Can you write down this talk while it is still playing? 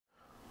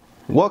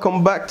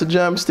Welcome back to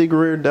JamStig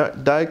Rear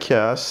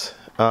Diecast.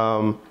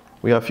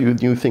 We have a few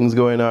new things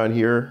going on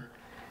here.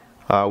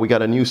 We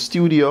got a new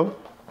studio,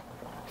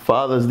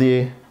 Father's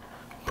Day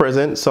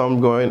present, so I'm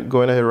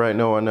going ahead right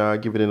now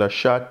and giving it a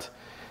shot.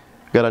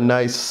 Got a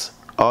nice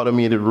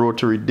automated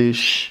rotary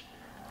dish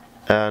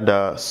and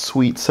a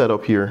sweet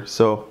setup here.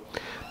 So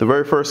the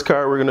very first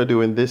car we're gonna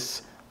do in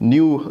this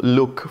new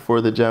look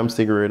for the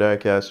JamStig Rear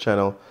Diecast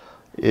channel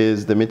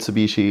is the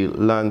Mitsubishi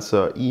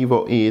Lancer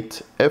Evo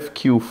 8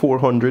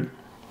 FQ400.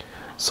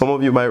 Some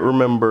of you might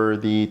remember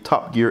the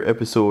Top Gear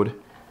episode,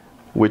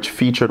 which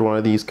featured one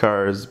of these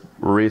cars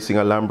racing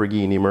a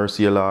Lamborghini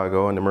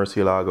Murcielago, and the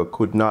Murcielago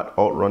could not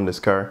outrun this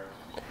car.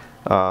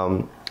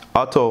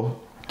 Otto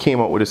came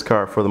out with this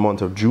car for the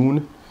month of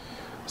June.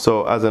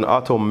 So as an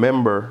Otto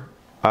member,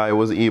 I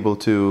was able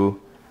to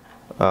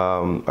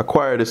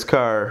acquire this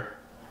car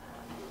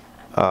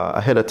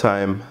ahead of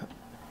time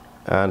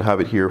and have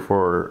it here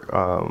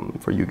for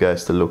you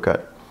guys to look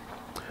at.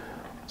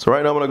 So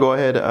right now I'm going to go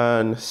ahead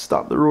and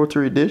stop the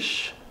rotary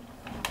dish.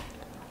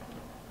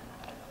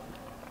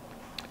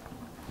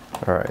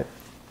 Alright,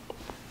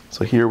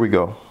 so here we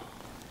go.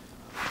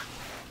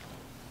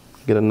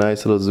 Get a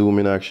nice little zoom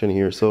in action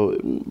here. So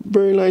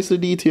very nicely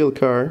detailed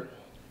car.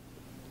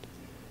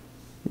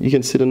 You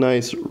can see the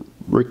nice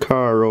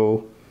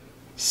Recaro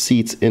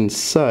seats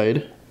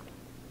inside.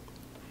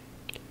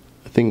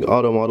 I think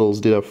Otto Models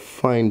did a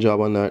fine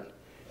job on that.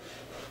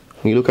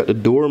 When you look at the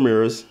door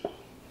mirrors,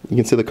 you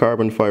can see the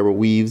carbon fiber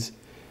weaves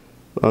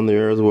on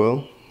there as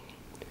well.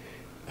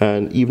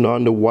 And even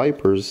on the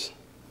wipers,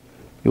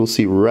 you'll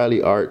see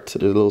Rally Art,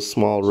 the little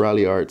small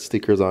Rally Art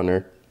stickers on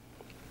there.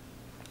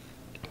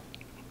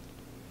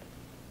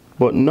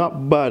 But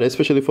not bad,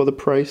 especially for the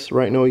price.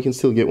 Right now you can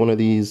still get one of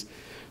these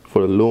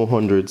for the low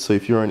hundreds. So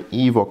if you're an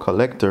Evo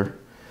collector,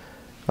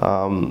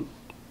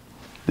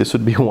 this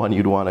would be one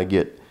you'd want to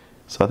get.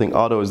 So I think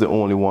Otto is the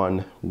only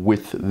one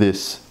with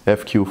this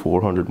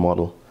FQ400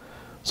 model.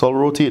 So I'll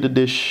rotate the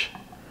dish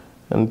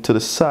and to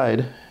the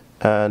side,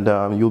 and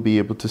you'll be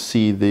able to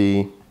see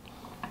the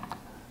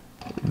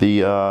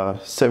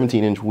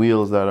 17-inch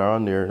wheels that are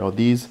on there. Now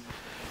these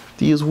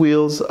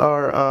wheels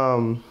are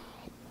I'm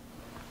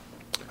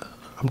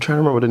trying to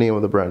remember the name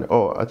of the brand.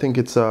 Oh, I think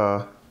it's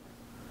I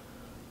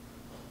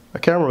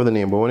can't remember the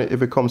name, but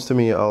if it comes to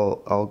me,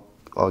 I'll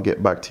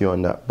get back to you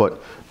on that.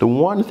 But the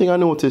one thing I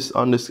noticed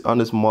on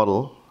this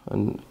model,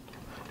 and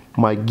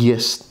my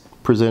guest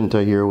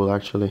presenter here will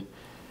actually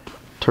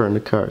turn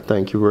the car.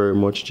 Thank you very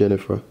much,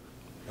 Jennifer.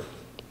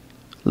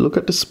 Look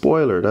at the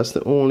spoiler. That's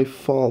the only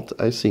fault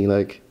I see.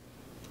 Like,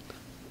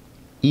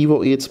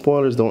 Evo 8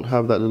 spoilers don't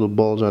have that little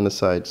bulge on the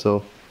side.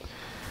 So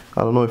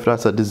I don't know if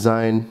that's a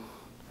design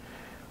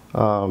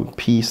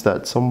piece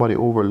that somebody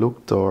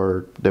overlooked,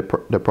 or they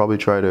probably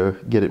try to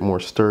get it more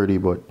sturdy.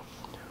 But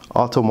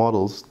Otto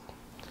Models,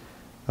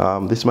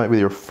 this might be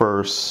their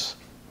first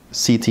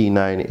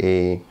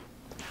CT9A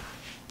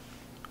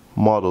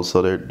model,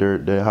 so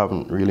they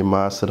haven't really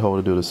mastered how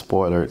to do the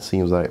spoiler, it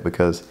seems like,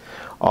 because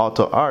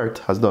Auto Art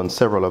has done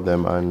several of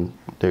them and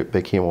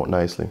they came out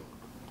nicely.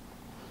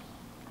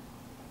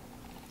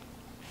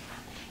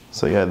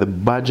 So yeah, the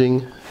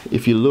badging,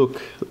 if you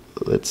look,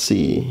 let's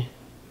see,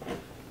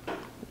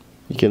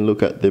 you can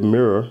look at the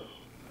mirror.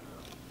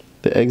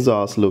 The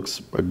exhaust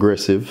looks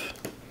aggressive,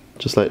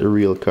 just like the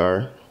real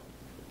car.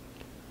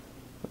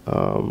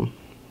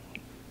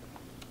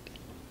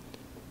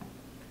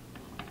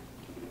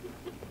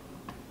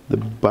 The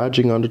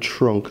badging on the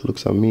trunk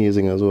looks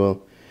amazing as well.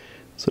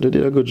 So they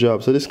did a good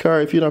job. So this car,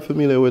 if you're not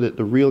familiar with it,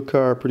 the real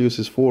car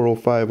produces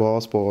 405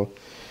 horsepower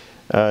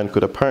and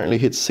could apparently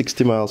hit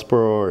 60 miles per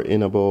hour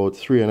in about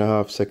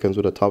 3.5 seconds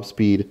with a top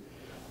speed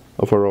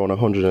of around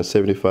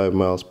 175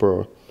 miles per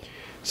hour.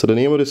 So the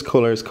name of this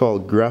color is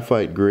called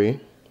Graphite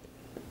Gray.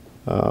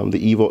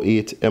 The Evo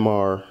 8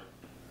 MR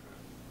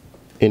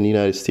in the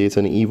United States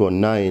and the Evo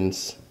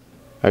 9s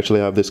actually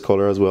have this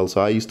color as well.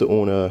 So I used to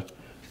own a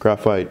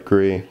Graphite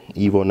Gray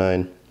Evo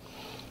 9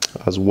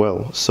 as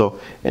well. So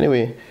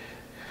anyway,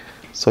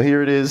 so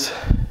here it is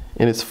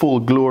in its full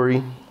glory.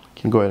 You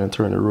can go ahead and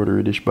turn the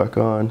rotary dish back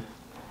on.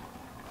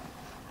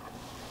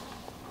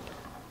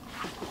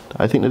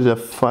 I think they did a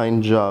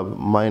fine job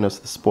minus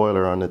the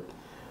spoiler on it,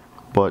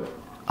 but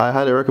I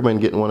highly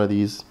recommend getting one of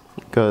these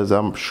because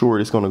I'm sure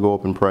it's going to go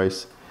up in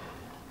price.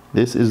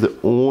 This is the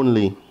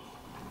only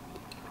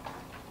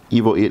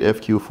Evo 8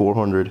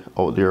 FQ400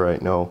 out there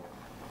right now.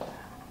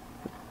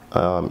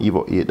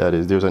 Evo 8, that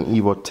is. There's an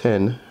Evo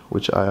 10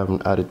 which I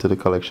haven't added to the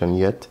collection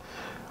yet,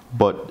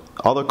 but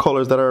other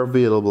colors that are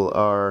available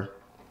are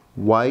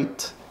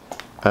white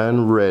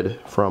and red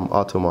from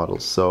Otto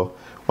Models. So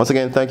once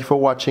again, thank you for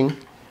watching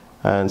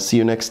and see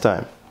you next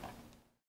time.